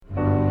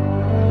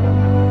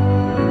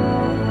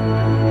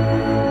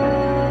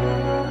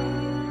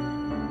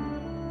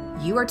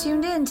are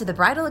tuned in to the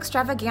Bridal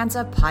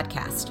Extravaganza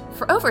Podcast.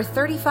 For over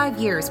 35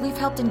 years, we've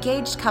helped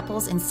engaged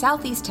couples in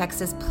Southeast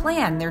Texas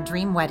plan their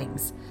dream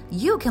weddings.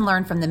 You can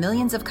learn from the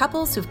millions of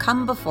couples who've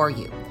come before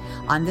you.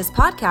 On this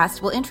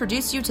podcast, we'll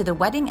introduce you to the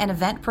wedding and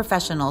event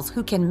professionals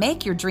who can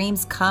make your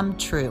dreams come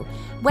true.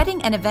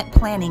 Wedding and event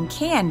planning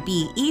can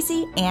be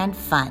easy and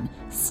fun.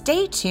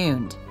 Stay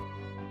tuned.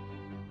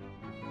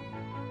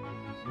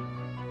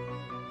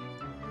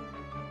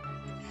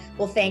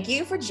 Well, thank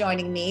you for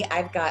joining me.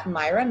 I've got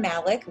Mayra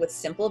Malik with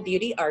Simple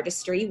Beauty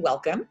Artistry.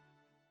 Welcome.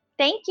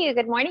 Thank you.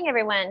 Good morning,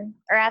 everyone.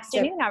 Or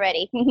afternoon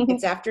already.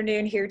 It's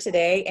afternoon here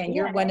today, and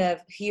you're one of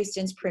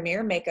Houston's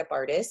premier makeup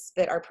artists.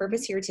 But our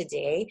purpose here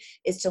today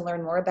is to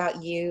learn more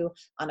about you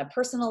on a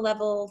personal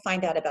level,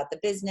 find out about the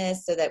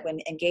business so that when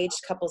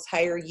engaged couples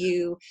hire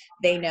you,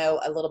 they know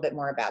a little bit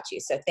more about you.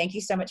 So thank you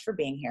so much for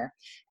being here.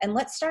 And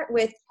let's start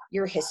with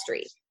your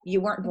history.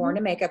 You weren't born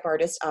a makeup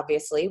artist,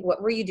 obviously.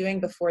 What were you doing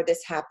before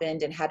this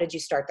happened, and how did you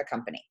start the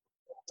company?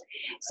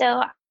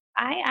 So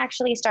I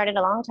actually started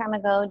a long time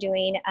ago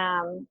doing,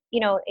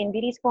 in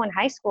beauty school in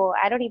high school.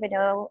 I don't even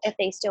know if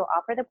they still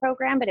offer the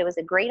program, but it was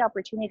a great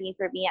opportunity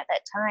for me at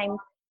that time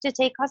to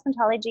take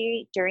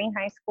cosmetology during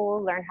high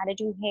school, learn how to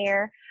do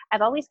hair.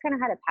 I've always kind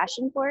of had a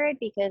passion for it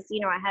because,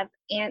 I have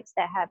aunts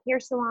that have hair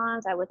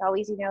salons. I was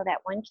always, that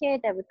one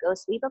kid that would go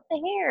sweep up the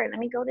hair. Let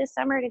me go this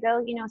summer to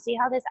go, see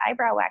how this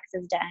eyebrow wax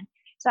is done.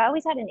 So I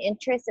always had an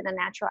interest in a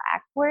natural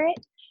act for it.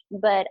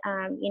 But,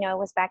 it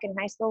was back in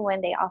high school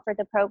when they offered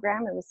the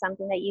program. It was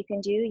something that you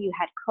can do. You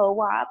had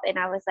co-op, and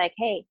I was like,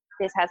 hey,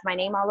 this has my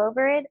name all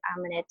over it.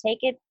 I'm going to take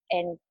it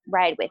and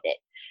ride with it.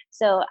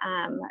 So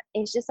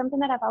it's just something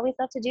that I've always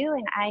loved to do.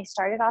 And I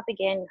started off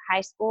again,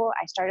 high school.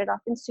 I started off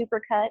in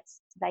supercuts.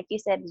 Like you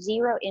said,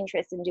 zero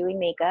interest in doing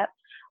makeup.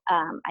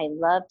 I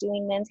love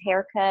doing men's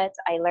haircuts.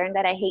 I learned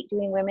that I hate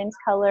doing women's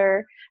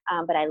color,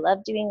 but I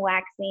love doing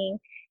waxing.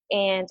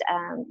 And,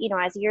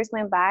 as years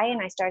went by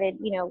and I started,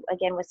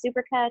 again with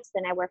supercuts,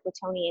 then I worked with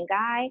Toni and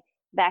Guy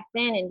back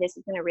then. And this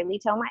is going to really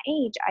tell my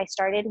age. I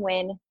started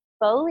when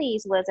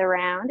Foley's was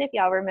around, if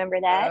y'all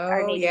remember that.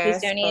 Our native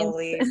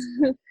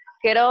Houstonians.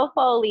 Good old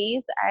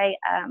Foley's. I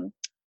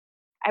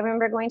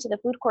remember going to the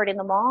food court in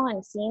the mall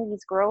and seeing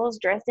these girls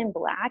dressed in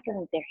black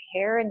and their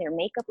hair and their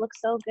makeup looked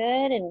so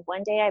good. And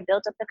one day I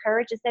built up the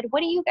courage and said,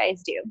 what do you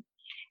guys do?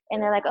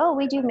 And they're like, oh,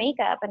 we do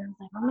makeup. And I was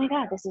like, oh my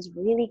God, this is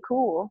really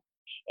cool.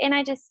 And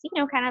I just,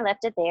 kind of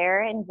left it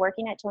there and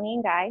working at Toni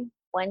and Guy.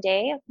 One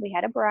day we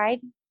had a bride,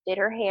 did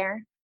her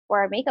hair,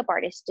 where our makeup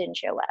artist didn't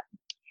show up.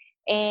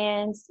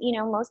 And,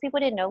 most people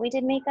didn't know we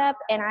did makeup.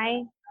 And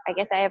I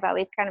guess I have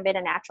always kind of been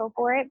a natural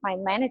for it. My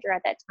manager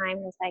at that time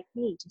was like,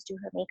 hey, just do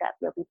her makeup.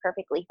 You'll be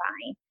perfectly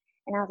fine.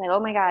 And I was like,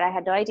 oh my God, I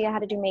had no idea how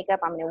to do makeup.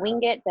 I'm going to wing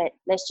it, but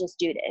let's just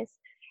do this.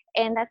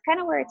 And that's kind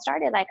of where it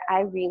started. Like,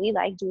 I really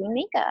like doing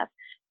makeup.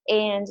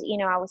 And,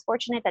 I was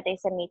fortunate that they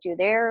sent me through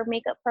their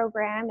makeup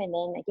program and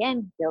then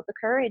again, built the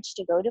courage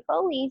to go to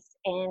Foley's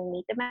and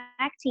meet the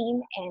MAC team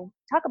and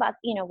talk about,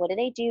 what do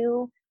they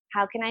do?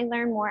 How can I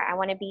learn more? I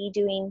want to be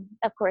doing,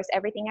 of course,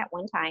 everything at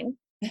one time.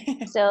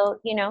 So,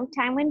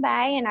 time went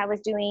by and I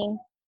was doing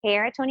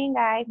hair at Toni and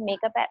Guy,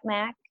 makeup at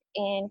MAC.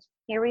 And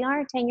here we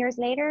are 10 years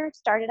later,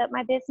 started up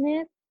my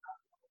business.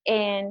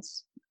 And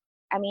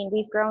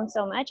we've grown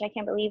so much. I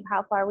can't believe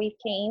how far we've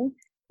came.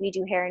 We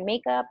do hair and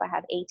makeup. I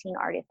have 18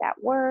 artists at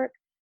work.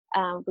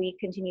 We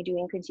continue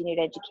doing continued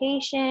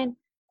education.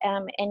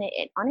 And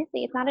it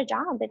honestly, it's not a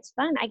job. It's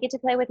fun. I get to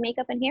play with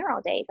makeup and hair all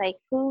day. Like,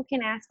 who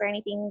can ask for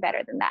anything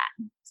better than that?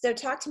 So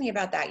talk to me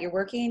about that. You're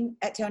working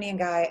at Toni and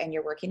Guy and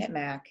you're working at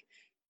MAC.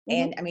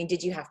 Mm-hmm. And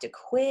did you have to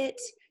quit?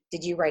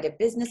 Did you write a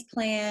business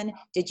plan?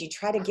 Did you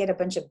try to get a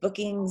bunch of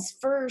bookings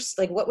first?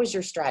 Like, what was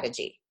your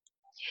strategy?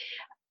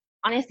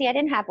 Honestly, I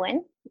didn't have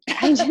one.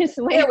 I just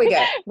went. There we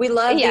go. We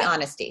love the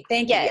honesty.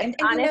 Thank you. And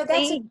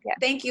honesty,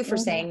 thank you for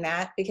saying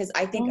that, because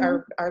I think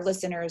our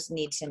listeners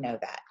need to know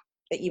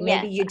that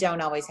you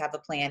don't always have a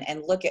plan,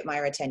 and look at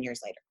Mayra 10 years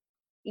later.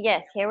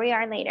 Yes. Here we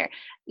are later.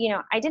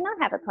 I did not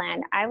have a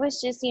plan. I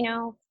was just,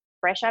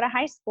 fresh out of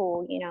high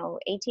school,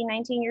 18,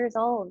 19 years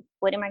old.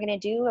 What am I going to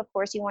do? Of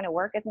course, you want to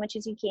work as much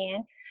as you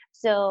can.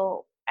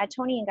 So at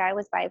Toni and Guy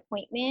was by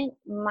appointment.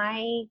 My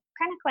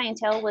kind of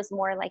clientele was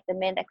more like the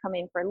men that come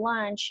in for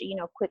lunch,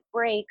 quick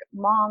break,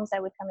 moms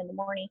that would come in the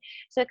morning.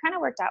 So it kind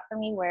of worked out for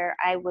me where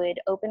I would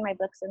open my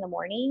books in the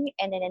morning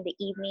and then in the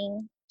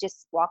evening,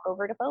 just walk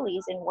over to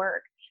Foley's and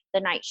work the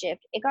night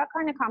shift. It got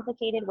kind of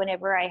complicated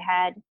whenever I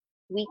had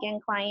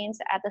weekend clients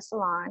at the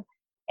salon.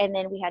 And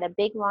then we had a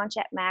big launch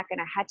at MAC and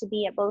I had to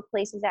be at both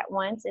places at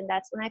once. And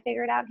that's when I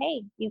figured out,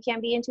 hey, you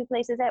can't be in two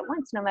places at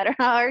once, no matter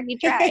how hard you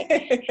try.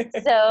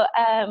 So,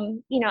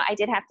 I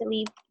did have to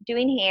leave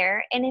doing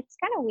hair. And it's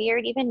kind of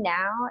weird. Even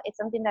now, it's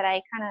something that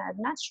I kind of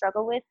not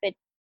struggle with, but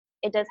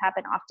it does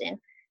happen often.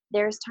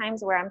 There's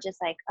times where I'm just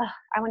like, oh,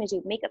 I want to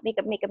do makeup.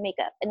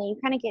 And then you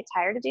kind of get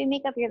tired of doing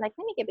makeup. You're like,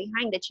 let me get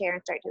behind the chair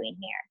and start doing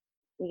hair.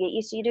 You get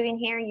used to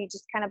doing hair, you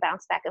just kind of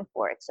bounce back and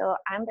forth. So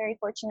I'm very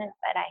fortunate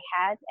that I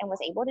had and was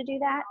able to do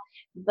that.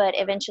 But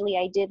eventually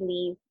I did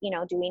leave,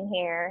 doing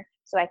hair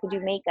so I could do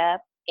makeup.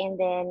 And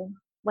then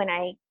when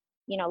I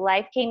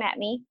life came at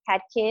me,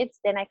 had kids,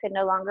 then I could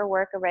no longer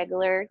work a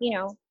regular,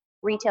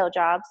 retail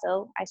job.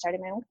 So I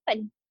started my own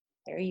company.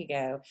 There you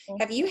go.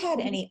 Have you had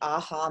Mhm. any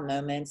aha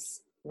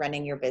moments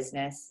running your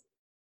business?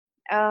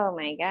 Oh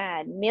my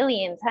God,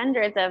 millions,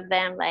 hundreds of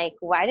them. Like,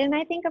 why didn't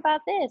I think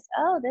about this?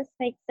 Oh, this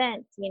makes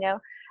sense.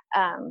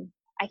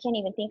 I can't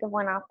even think of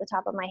one off the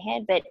top of my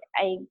head, but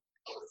I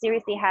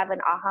seriously have an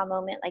aha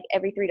moment like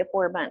every 3 to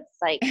 4 months.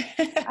 Like,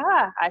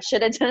 I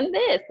should have done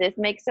this. This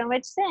makes so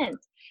much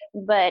sense.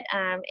 But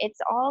it's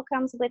all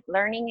comes with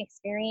learning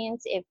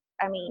experience.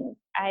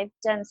 I've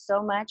done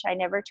so much. I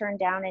never turn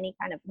down any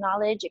kind of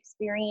knowledge,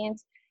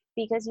 experience,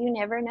 because you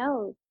never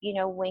know,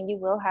 when you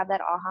will have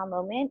that aha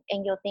moment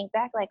and you'll think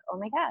back like, oh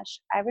my gosh,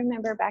 I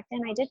remember back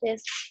then I did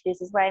this.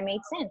 This is why it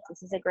made sense.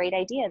 This is a great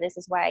idea. This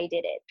is why I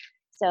did it.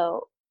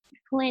 So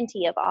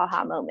plenty of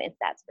aha moments,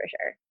 that's for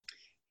sure.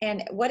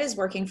 And what is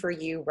working for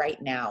you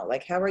right now?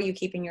 Like, how are you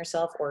keeping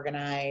yourself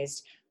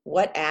organized?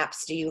 What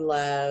apps do you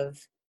love?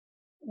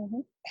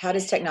 Hmm. How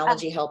does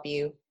technology help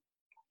you?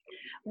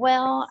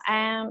 Well,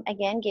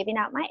 again, giving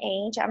out my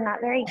age, I'm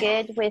not very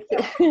good with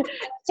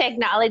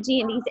technology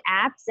and these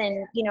apps.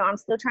 And, I'm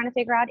still trying to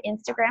figure out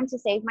Instagram to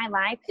save my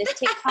life. This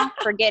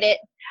TikTok, forget it.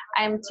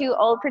 I'm too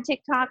old for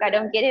TikTok. I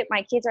don't get it.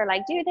 My kids are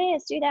like, do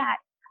this, do that.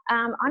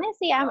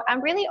 Honestly,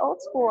 I'm really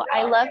old school.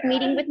 I love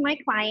meeting with my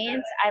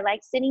clients. I like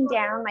sitting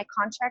down. My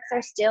contracts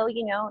are still,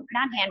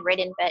 not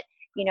handwritten, but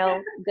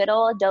good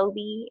old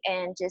Adobe,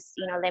 and just,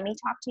 let me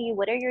talk to you.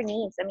 What are your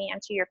needs? Let me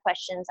answer your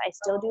questions. I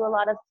still do a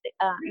lot of,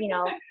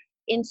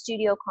 in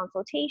studio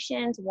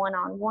consultations,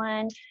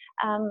 one-on-one.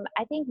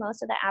 I think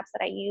most of the apps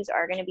that I use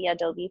are going to be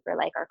Adobe for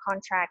like our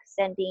contract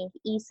sending,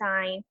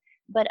 e-sign.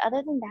 But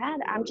other than that,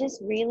 I'm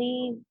just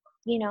really,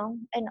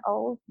 an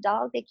old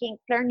dog that can't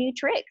learn new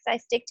tricks. I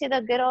stick to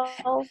the good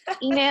old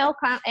email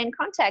and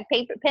contact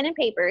paper, pen and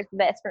paper is the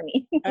best for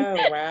me.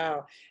 Oh,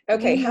 wow.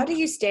 Okay. How Mhm. do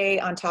you stay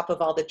on top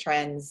of all the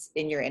trends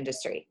in your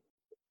industry?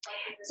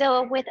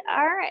 So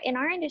in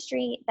our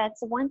industry,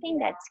 that's one thing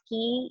that's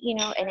key,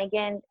 and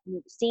again,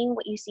 seeing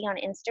what you see on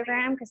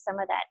Instagram, because some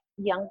of that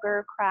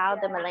younger crowd,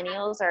 the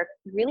millennials, are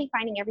really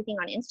finding everything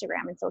on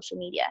Instagram and social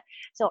media.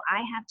 So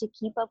I have to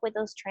keep up with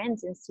those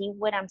trends and see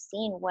what I'm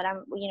seeing,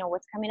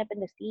 what's coming up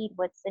in the feed,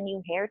 what's the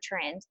new hair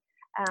trend.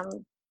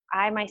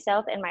 I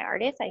myself and my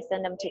artists, I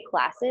send them to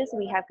classes.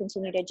 We have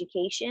continued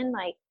education.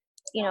 Like,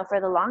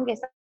 for the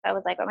longest, I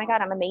was like, oh my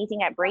God, I'm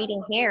amazing at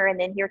braiding hair. And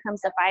then here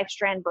comes the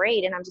 5-strand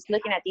braid. And I'm just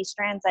looking at these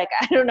strands like,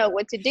 I don't know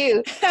what to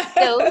do.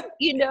 So,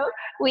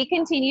 we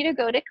continue to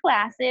go to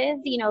classes,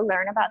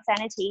 learn about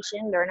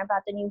sanitation, learn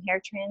about the new hair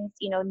trends,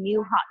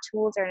 new hot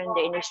tools are in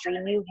the industry,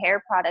 new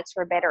hair products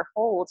for better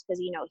holds.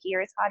 Because,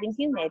 here it's hot and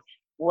humid.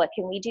 What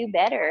can we do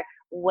better?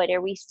 What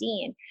are we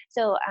seeing?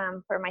 So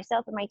for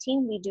myself and my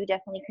team, we do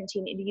definitely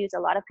continue to use a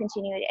lot of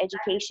continuing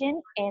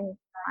education, and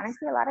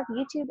honestly a lot of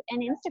YouTube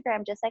and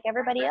Instagram, just like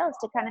everybody else,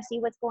 to kind of see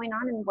what's going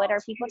on and what are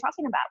people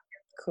talking about.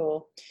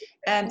 Cool.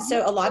 Mm-hmm.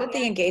 So a lot of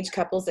the engaged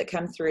couples that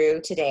come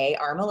through today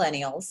are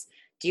millennials.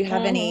 Do you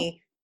have Mm-hmm.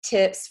 any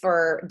tips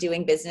for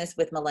doing business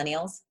with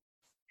millennials?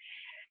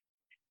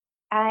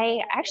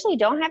 I actually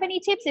don't have any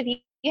tips. If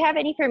you have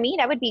any for me,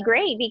 that would be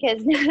great,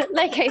 because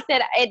like I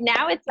said,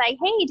 now it's like,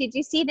 hey, did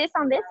you see this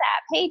on this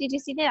app? Hey, did you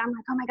see that? I'm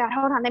like, oh my God,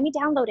 hold on, let me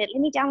download it.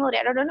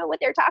 I don't know what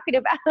they're talking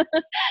about.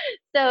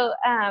 So,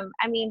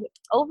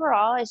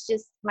 overall, it's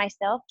just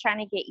myself trying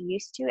to get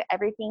used to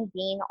everything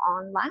being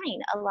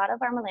online. A lot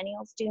of our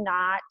millennials do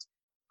not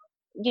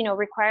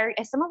require,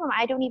 some of them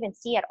I don't even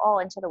see at all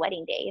until the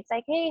wedding day. It's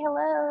like, hey,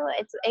 hello,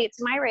 it's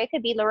Mayra. It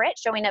could be Lorette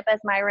showing up as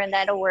Mayra, and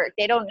that'll work.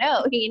 They don't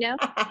know,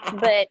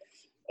 but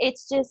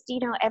it's just,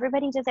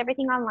 everybody does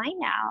everything online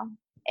now,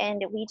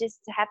 and we just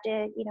have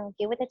to,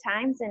 get with the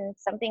times, and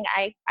something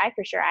I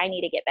for sure I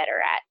need to get better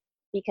at,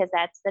 because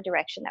that's the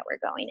direction that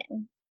we're going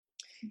in.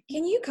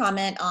 Can you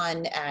comment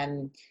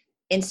on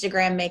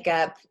Instagram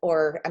makeup?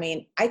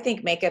 I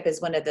think makeup is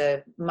one of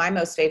my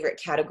most favorite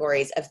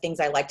categories of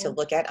things I like to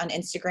look at on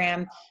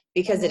Instagram,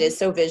 because it is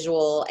so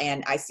visual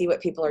and I see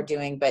what people are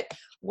doing. But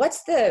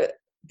what's the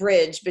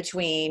bridge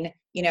between,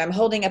 I'm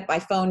holding up my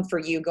phone for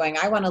you going,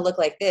 I want to look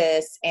like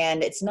this,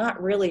 and it's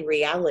not really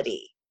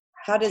reality?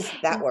 How does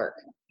that work?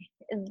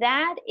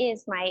 That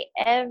is my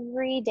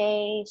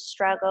everyday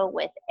struggle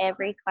with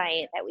every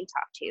client that we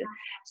talk to.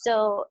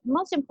 So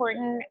most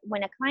important,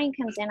 when a client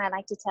comes in, I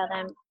like to tell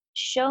them,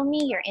 show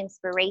me your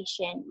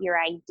inspiration, your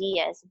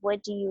ideas.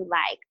 What do you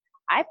like?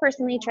 I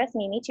personally, trust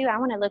me too. I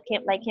want to look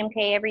like Kim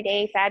K every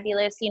day,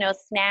 fabulous,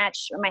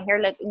 snatch, my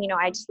hair look,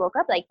 I just woke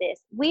up like this.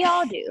 We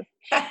all do.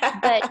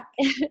 But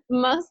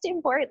most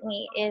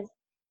importantly is,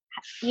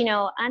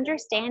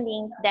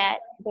 understanding that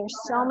there's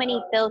so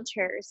many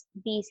filters,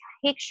 these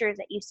pictures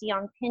that you see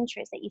on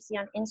Pinterest, that you see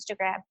on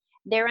Instagram,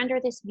 they're under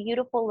this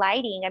beautiful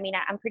lighting.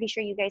 I'm pretty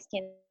sure you guys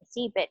can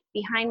see, but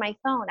behind my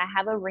phone, I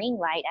have a ring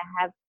light.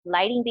 I have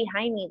lighting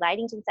behind me,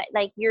 lighting to the side,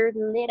 like you're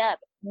lit up.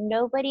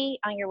 Nobody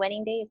on your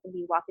wedding day is going to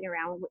be walking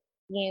around with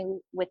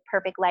you with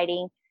perfect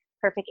lighting,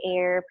 perfect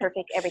air,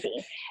 perfect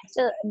everything.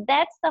 So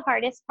that's the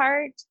hardest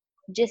part.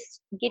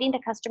 just getting the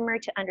customer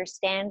to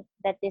understand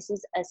that this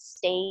is a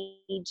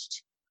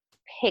staged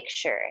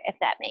picture, if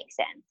that makes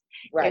sense.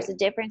 Right. There's a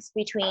difference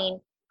between,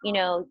 you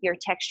know, your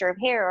texture of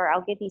hair, or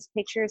I'll get these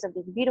pictures of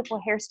these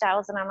beautiful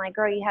hairstyles and I'm like,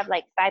 girl, you have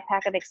like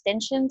 5-pack of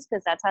extensions,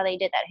 because that's how they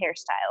did that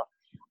hairstyle.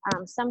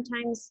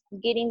 Sometimes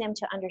getting them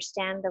to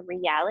understand the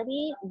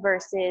reality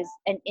versus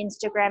an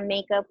Instagram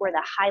makeup where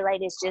the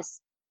highlight is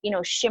just, you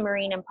know,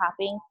 shimmering and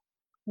popping.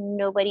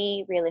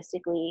 Nobody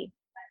realistically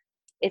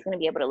is going to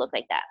be able to look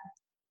like that.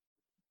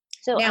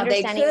 So now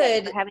understanding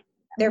that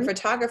their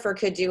photographer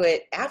could do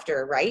it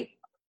after, right?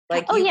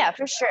 Like, yeah,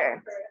 for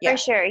sure. Yeah. For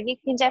sure. You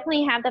can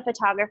definitely have the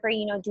photographer,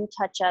 you know, do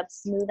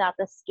touch-ups, smooth out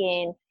the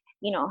skin,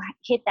 you know,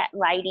 hit that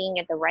lighting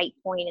at the right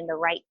point in the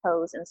right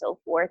pose and so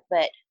forth.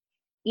 But,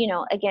 you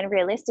know, again,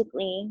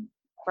 realistically,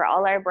 for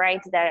all our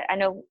brides that I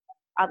know,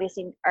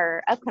 obviously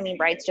our upcoming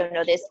brides don't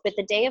know this, but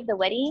the day of the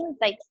wedding,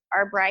 like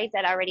our brides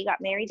that already got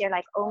married, they're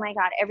like, oh my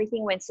God,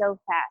 everything went so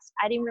fast.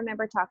 I didn't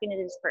remember talking to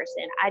this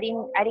person. I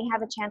didn't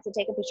have a chance to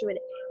take a picture with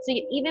it. So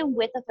even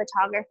with a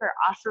photographer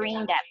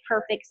offering that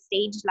perfect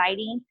stage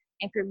lighting,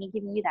 and for me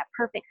giving you that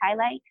perfect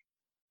highlight,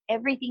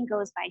 everything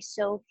goes by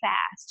so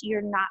fast.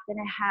 You're not going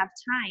to have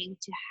time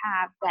to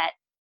have that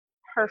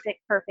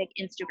perfect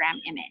Instagram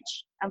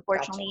image.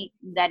 Unfortunately,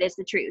 gotcha. That is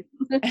the truth.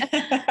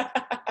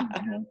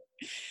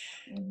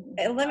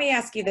 Let me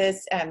ask you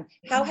this.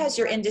 How has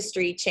your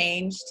industry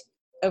changed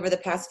over the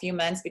past few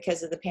months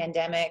because of the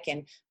pandemic?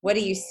 And what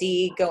do you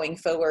see going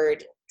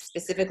forward,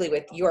 specifically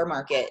with your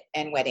market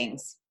and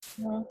weddings?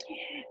 So,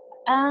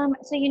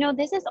 you know,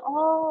 this is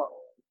all,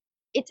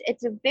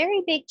 it's a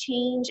very big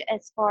change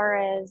as far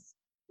as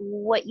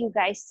what you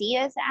guys see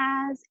us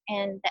as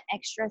and the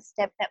extra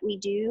step that we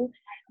do.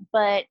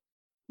 But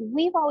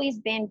we've always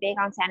been big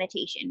on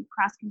sanitation,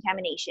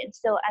 cross-contamination.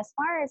 So as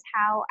far as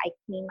how I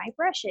clean my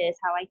brushes,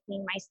 how I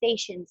clean my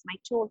stations, my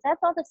tools, that's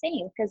all the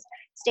same, because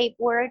State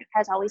Board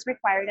has always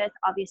required us,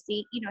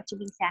 obviously, you know, to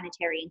be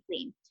sanitary and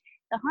clean.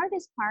 The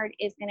hardest part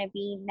is going to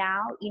be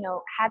now, you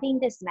know, having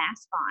this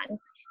mask on,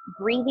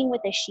 breathing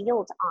with a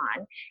shield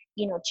on,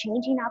 you know,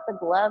 changing out the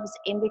gloves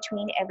in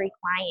between every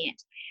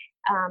client.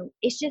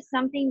 It's just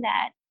something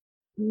that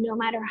no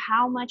matter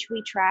how much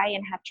we try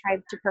and have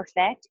tried to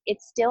perfect, it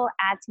still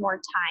adds more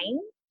time.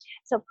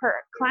 So per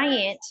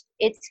client,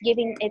 it's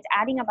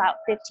adding about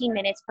 15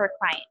 minutes per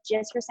client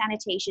just for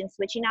sanitation,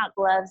 switching out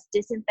gloves,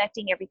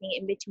 disinfecting everything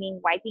in between,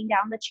 wiping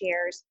down the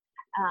chairs.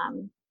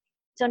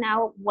 So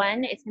now,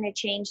 one, it's going to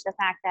change the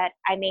fact that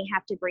I may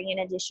have to bring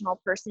an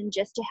additional person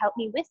just to help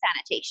me with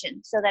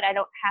sanitation so that I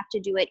don't have to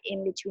do it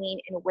in between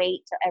and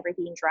wait till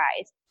everything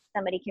dries.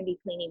 Somebody can be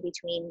cleaning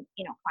between,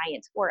 you know,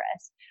 clients for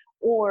us.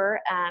 Or,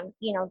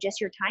 you know,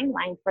 just your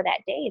timeline for that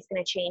day is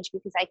going to change,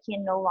 because I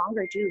can no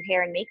longer do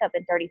hair and makeup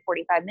in 30,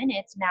 45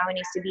 minutes. Now it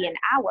needs to be an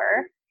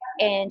hour.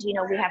 And, you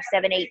know, we have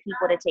 7, 8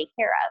 people to take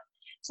care of.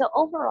 So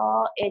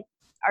overall,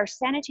 our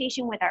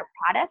sanitation with our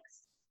products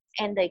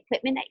and the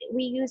equipment that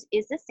we use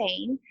is the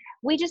same.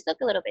 We just look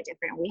a little bit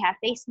different. We have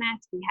face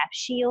masks, we have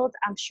shields.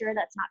 I'm sure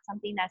that's not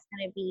something that's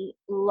going to be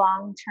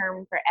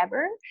long-term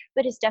forever,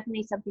 but it's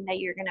definitely something that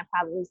you're going to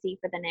probably see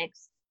for the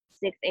next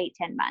 6, 8,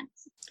 10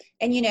 months.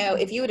 And, you know,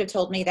 if you would have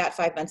told me that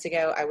 5 months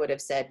ago, I would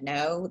have said,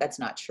 no, that's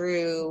not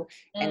true.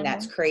 And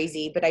that's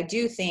crazy. But I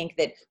do think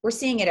that we're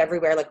seeing it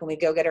everywhere. Like when we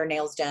go get our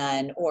nails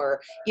done,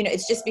 or, you know,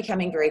 it's just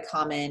becoming very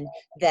common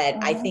that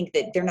I think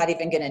that they're not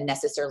even going to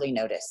necessarily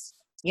notice,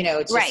 you know,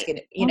 it's just gonna,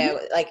 you know,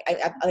 like,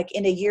 I like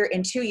in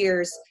 2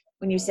 years,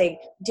 when you say,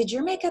 did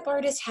your makeup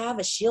artist have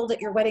a shield at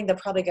your wedding? They'll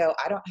probably go,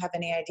 I don't have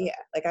any idea.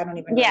 Like, I don't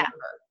even remember,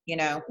 you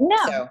know?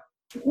 No.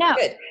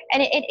 Good.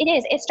 And it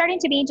is, it's starting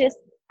to be just,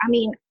 I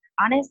mean,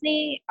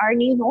 honestly, our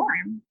new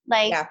norm.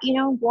 Like, you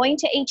know, going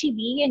to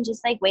H-E-B and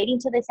just like waiting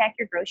till they sack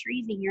your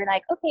groceries and you're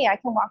like, okay, I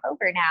can walk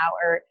over now,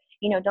 or,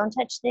 you know, don't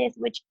touch this.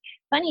 Which,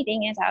 funny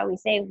thing is, I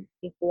always say,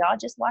 if we all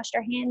just washed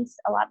our hands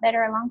a lot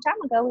better a long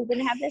time ago, we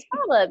wouldn't have this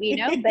problem, you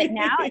know. But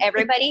now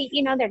everybody,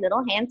 you know, their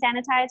little hand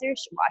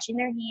sanitizers, washing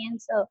their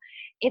hands. So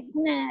it's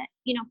gonna,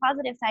 you know,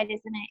 positive side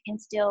is gonna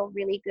instill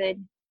really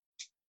good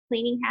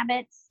cleaning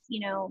habits,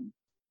 you know,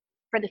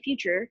 for the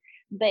future.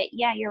 But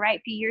yeah, you're right.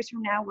 A few years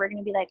from now, we're going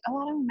to be like,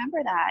 oh, I don't remember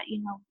that.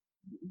 You know,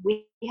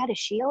 we had a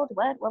shield.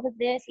 What was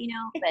this? You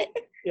know,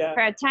 but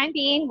for the time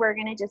being, we're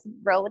going to just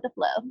roll with the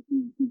flow.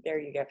 There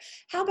you go.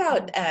 How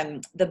about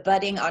the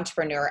budding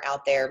entrepreneur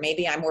out there?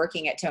 Maybe I'm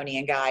working at Tony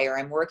and Guy, or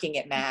I'm working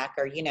at Mac,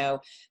 or, you know,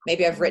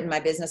 maybe I've written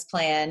my business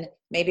plan.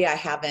 Maybe I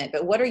haven't.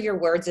 But what are your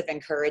words of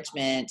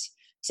encouragement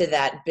to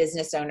that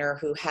business owner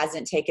who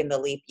hasn't taken the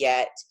leap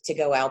yet to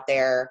go out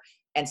there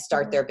and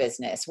start their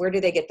business? Where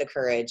do they get the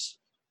courage?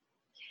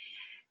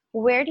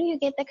 Where do you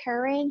get the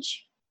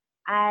courage?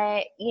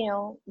 You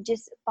know,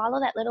 just follow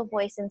that little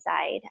voice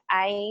inside.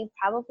 I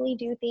probably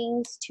do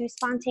things too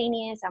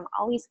spontaneous. I'm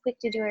always quick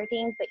to do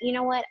everything, but you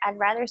know what? I'd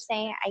rather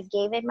say I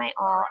gave it my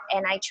all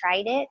and I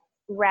tried it,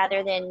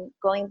 rather than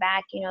going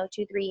back, you know,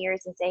 2, 3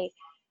 years and say,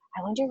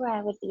 I wonder where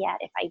I would be at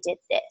if I did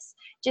this.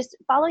 Just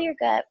follow your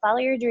gut, follow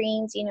your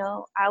dreams. You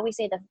know, I always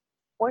say the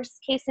worst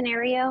case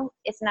scenario,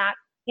 it's not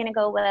going to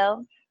go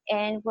well.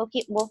 and we'll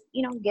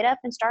get up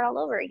and start all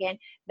over again.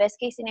 Best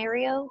case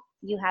scenario,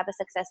 you have a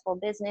successful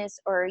business,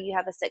 or you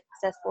have a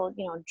successful,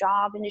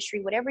 job,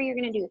 industry, whatever you're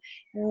going to do.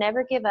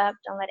 Never give up.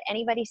 Don't let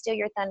anybody steal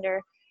your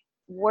thunder.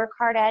 Work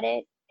hard at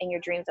it, and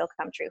your dreams will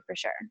come true for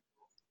sure.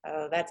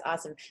 Oh, that's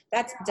awesome.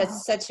 That's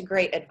such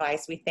great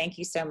advice. We thank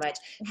you so much.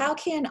 How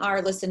can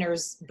our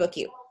listeners book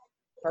you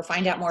or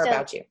find out more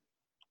about you?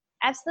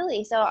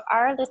 Absolutely. So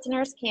our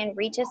listeners can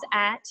reach us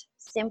at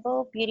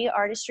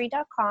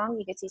simplebeautyartistry.com.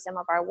 You can see some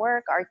of our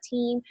work, our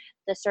team,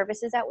 the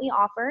services that we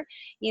offer.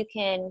 You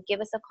can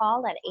give us a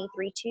call at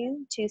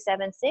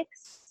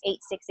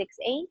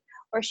 832-276-8668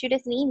 or shoot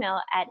us an email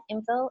at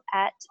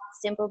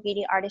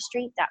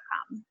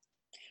info@simplebeautyartistry.com.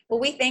 Well,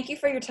 we thank you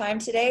for your time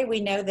today.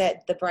 We know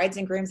that the brides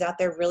and grooms out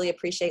there really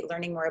appreciate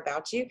learning more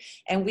about you,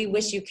 and we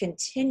wish you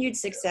continued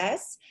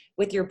success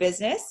with your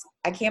business.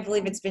 I can't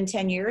believe it's been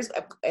 10 years,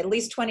 at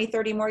least 20,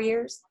 30 more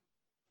years.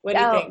 What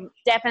do you think?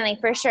 Definitely,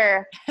 for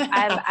sure.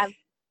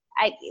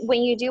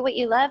 When you do what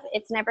you love,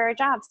 it's never a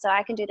job, so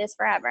I can do this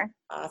forever.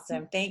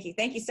 Awesome. Thank you.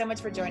 Thank you so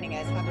much for joining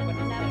us. Have a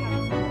wonderful day.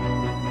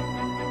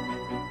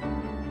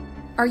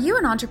 Are you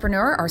an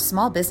entrepreneur or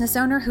small business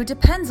owner who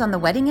depends on the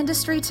wedding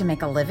industry to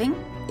make a living?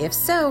 If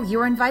so, you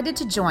are invited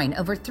to join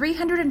over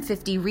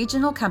 350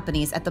 regional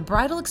companies at the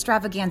Bridal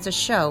Extravaganza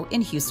show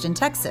in Houston,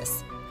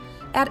 Texas.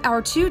 At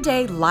our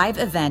 2-day live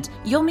event,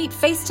 you'll meet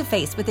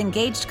face-to-face with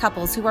engaged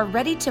couples who are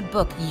ready to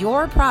book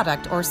your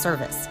product or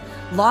service.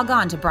 Log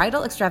on to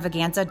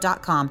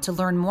bridalextravaganza.com to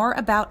learn more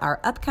about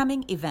our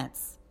upcoming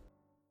events.